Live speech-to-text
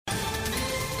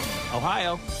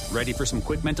Ohio, ready for some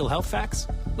quick mental health facts?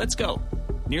 Let's go.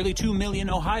 Nearly 2 million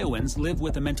Ohioans live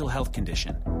with a mental health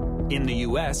condition. In the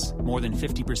U.S., more than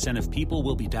 50% of people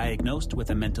will be diagnosed with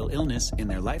a mental illness in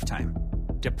their lifetime.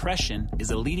 Depression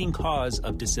is a leading cause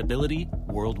of disability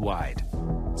worldwide.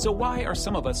 So why are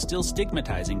some of us still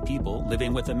stigmatizing people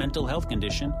living with a mental health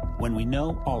condition when we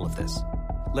know all of this?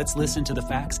 Let's listen to the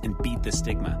facts and beat the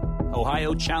stigma.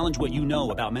 Ohio, challenge what you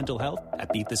know about mental health at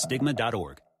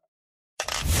beatthestigma.org.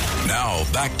 Now,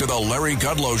 back to the Larry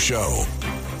Kudlow Show.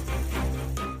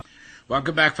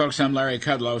 Welcome back, folks. I'm Larry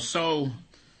Kudlow. So,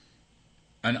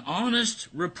 an honest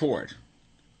report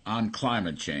on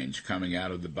climate change coming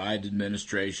out of the Biden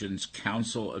administration's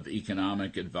Council of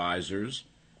Economic Advisors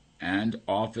and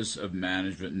Office of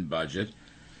Management and Budget.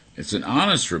 It's an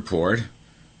honest report,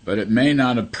 but it may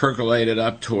not have percolated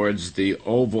up towards the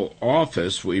Oval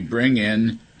Office. We bring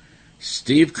in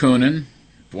Steve Conan,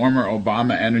 former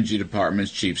Obama Energy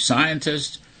Department's chief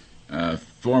scientist,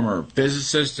 former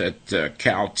physicist at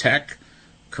Caltech,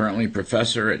 currently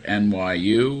professor at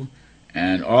NYU,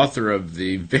 and author of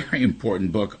the very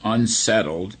important book,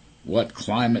 Unsettled, What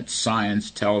Climate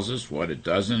Science Tells Us, What It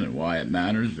Doesn't, and Why It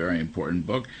Matters. Very important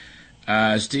book.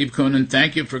 Steve Conan,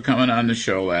 thank you for coming on the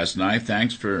show last night.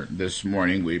 Thanks for this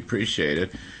morning. We appreciate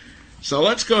it. So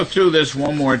let's go through this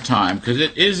one more time, because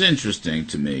it is interesting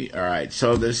to me. All right,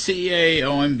 so the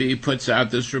CAOMB puts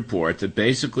out this report that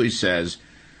basically says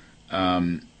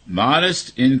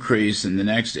modest increase in the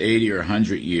next 80 or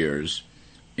 100 years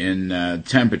in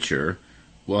temperature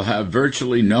will have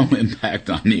virtually no impact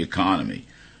on the economy,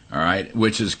 all right,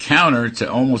 which is counter to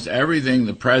almost everything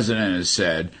the president has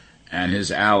said and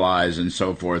his allies and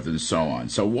so forth and so on.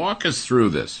 So walk us through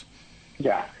this.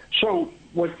 Yeah, so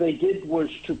what they did was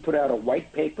to put out a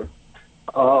white paper,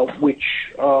 which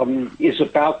is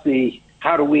about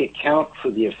how do we account for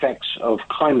the effects of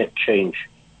climate change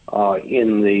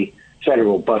in the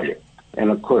federal budget. And,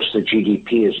 of course, the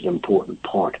GDP is an important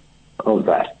part of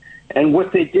that. And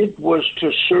what they did was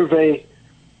to survey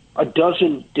a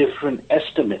dozen different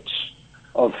estimates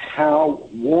of how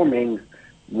warming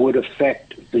would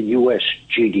affect the U.S.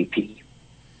 GDP.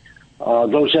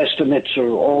 Those estimates are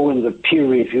all in the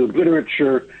peer-reviewed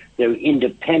literature. They're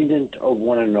independent of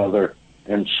one another,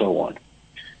 and so on.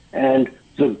 And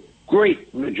the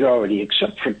great majority,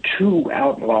 except for 2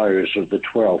 outliers of the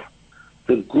 12,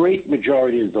 the great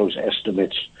majority of those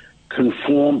estimates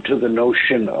conform to the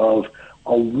notion of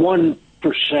a 1%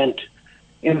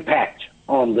 impact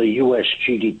on the U.S.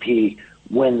 GDP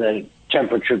when the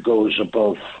temperature goes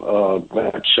above,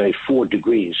 let's say, 4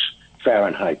 degrees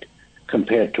Fahrenheit,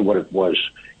 compared to what it was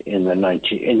in the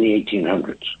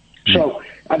 1800s. So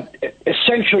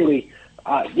essentially,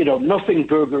 nothing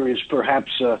burger is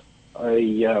perhaps a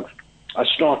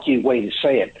snarky way to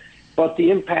say it, but the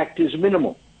impact is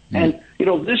minimal. And,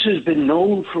 this has been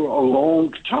known for a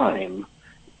long time.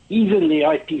 Even the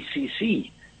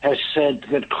IPCC has said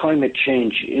that climate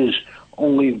change is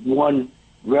only one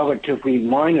relatively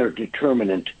minor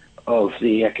determinant of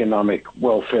the economic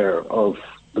welfare of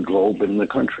the globe and the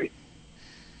country.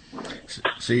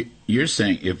 See, you're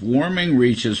saying if warming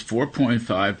reaches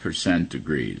 4.5%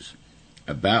 degrees,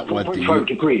 about what the 4.5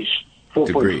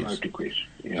 degrees.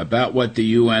 Yeah. About what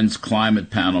the UN's climate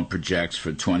panel projects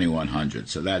for 2100.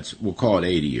 So we'll call it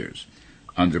 80 years,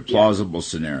 under plausible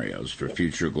scenarios for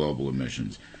future global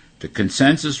emissions. The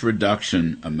consensus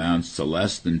reduction amounts to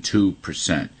less than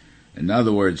 2%. In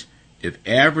other words, if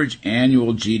average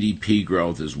annual GDP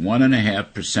growth is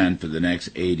 1.5% for the next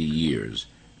 80 years,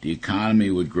 the economy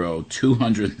would grow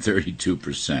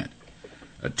 232%.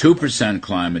 A 2%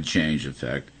 climate change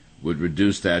effect would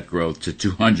reduce that growth to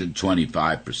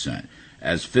 225%.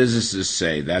 As physicists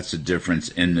say, that's a difference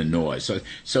in the noise.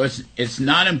 So it's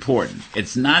not important.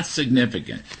 It's not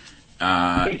significant.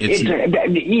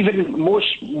 Even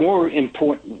more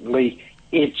importantly,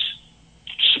 it's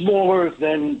smaller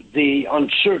than the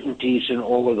uncertainties in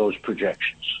all of those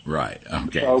projections. Right.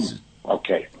 Okay.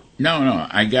 Okay. No,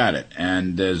 I got it.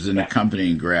 And there's an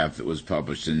accompanying graph that was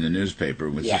published in the newspaper,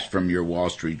 which is from your Wall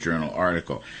Street Journal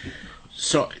article.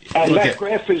 And that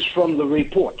graph is from the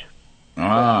report.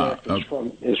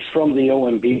 Is from the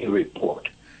OMB report.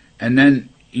 And then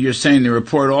you're saying the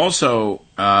report also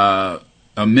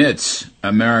omits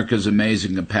America's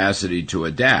amazing capacity to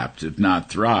adapt, if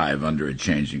not thrive, under a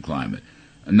changing climate.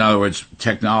 In other words,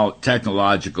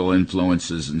 technological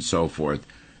influences and so forth.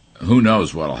 Who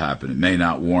knows what will happen? It may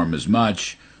not warm as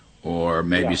much, or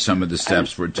maybe some of the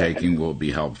steps we're taking will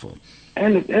be helpful.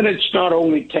 And it's not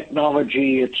only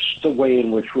technology, it's the way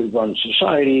in which we run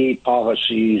society,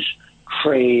 policies,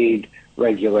 trade,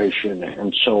 regulation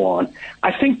and so on.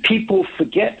 I think people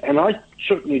forget, and I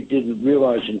certainly didn't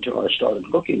realize until I started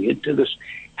looking into this,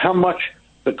 how much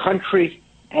the country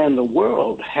and the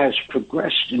world has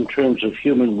progressed in terms of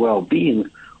human well-being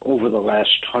over the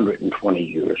last 120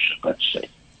 years, let's say.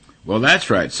 Well, that's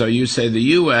right. So you say the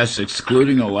U.S.,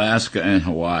 excluding Alaska and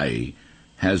Hawaii,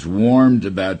 has warmed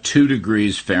about 2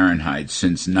 degrees Fahrenheit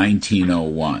since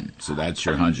 1901. So that's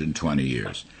your 120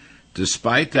 years.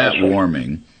 Despite that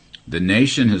warming, the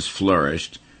nation has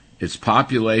flourished. Its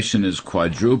population has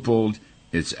quadrupled.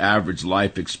 Its average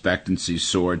life expectancy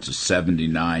soared to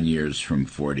 79 years from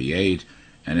 48.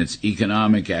 And its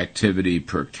economic activity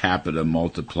per capita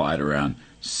multiplied around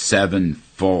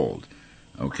 7-fold.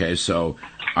 Okay, so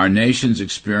our nation's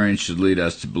experience should lead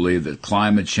us to believe that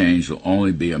climate change will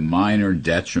only be a minor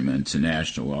detriment to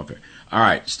national welfare. All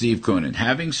right, Steve Conan,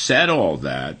 having said all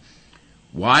that,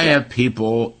 why have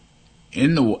people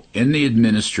in the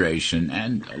administration,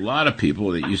 and a lot of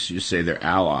people that you say they're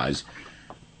allies,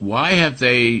 why have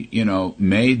they,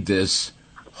 made this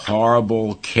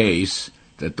horrible case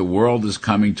that the world is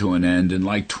coming to an end in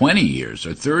like 20 years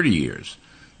or 30 years?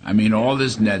 I mean, all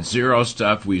this net zero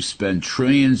stuff, we've spent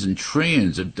trillions and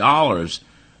trillions of dollars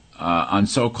on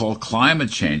so-called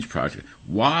climate change projects.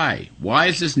 Why? Why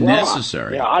is this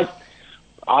necessary?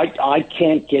 I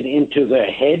can't get into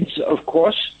their heads, of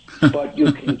course, but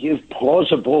you can give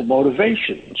plausible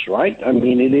motivations, right? I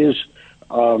mean, it is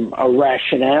a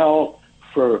rationale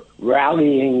for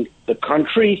rallying the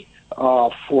country,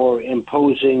 for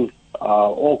imposing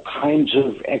all kinds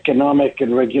of economic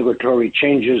and regulatory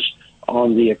changes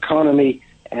on the economy,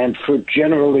 and for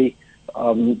generally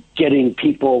getting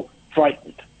people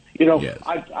frightened. Yes.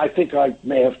 I think I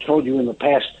may have told you in the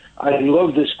past, I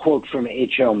love this quote from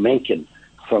H.L. Mencken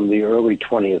from the early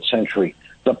 20th century.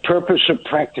 The purpose of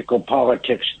practical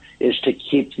politics is to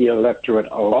keep the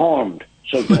electorate alarmed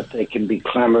so that they can be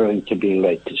clamoring to be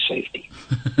led to safety.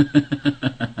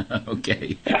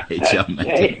 Okay, H.L.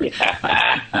 Mencken.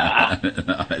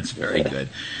 No, that's very good.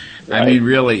 Right. I mean,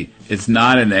 really, it's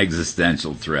not an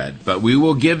existential threat, but we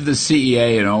will give the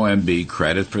CEA and OMB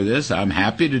credit for this. I'm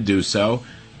happy to do so.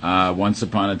 Once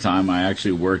upon a time, I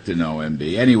actually worked in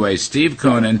OMB. Anyway, Steve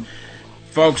Conan,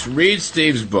 folks, read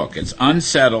Steve's book. It's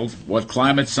Unsettled, What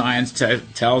Climate Science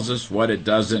Tells Us, What It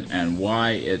Doesn't, and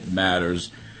Why It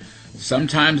Matters.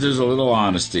 Sometimes there's a little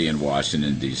honesty in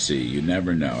Washington, D.C. You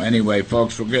never know. Anyway,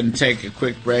 folks, we're going to take a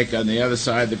quick break. On the other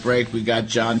side of the break, we got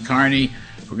John Carney.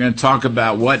 We're going to talk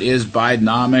about what is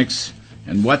Bidenomics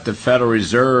and what the Federal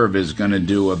Reserve is going to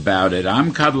do about it.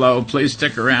 I'm Kudlow. Please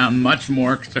stick around. Much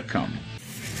more to come.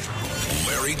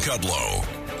 Larry Kudlow.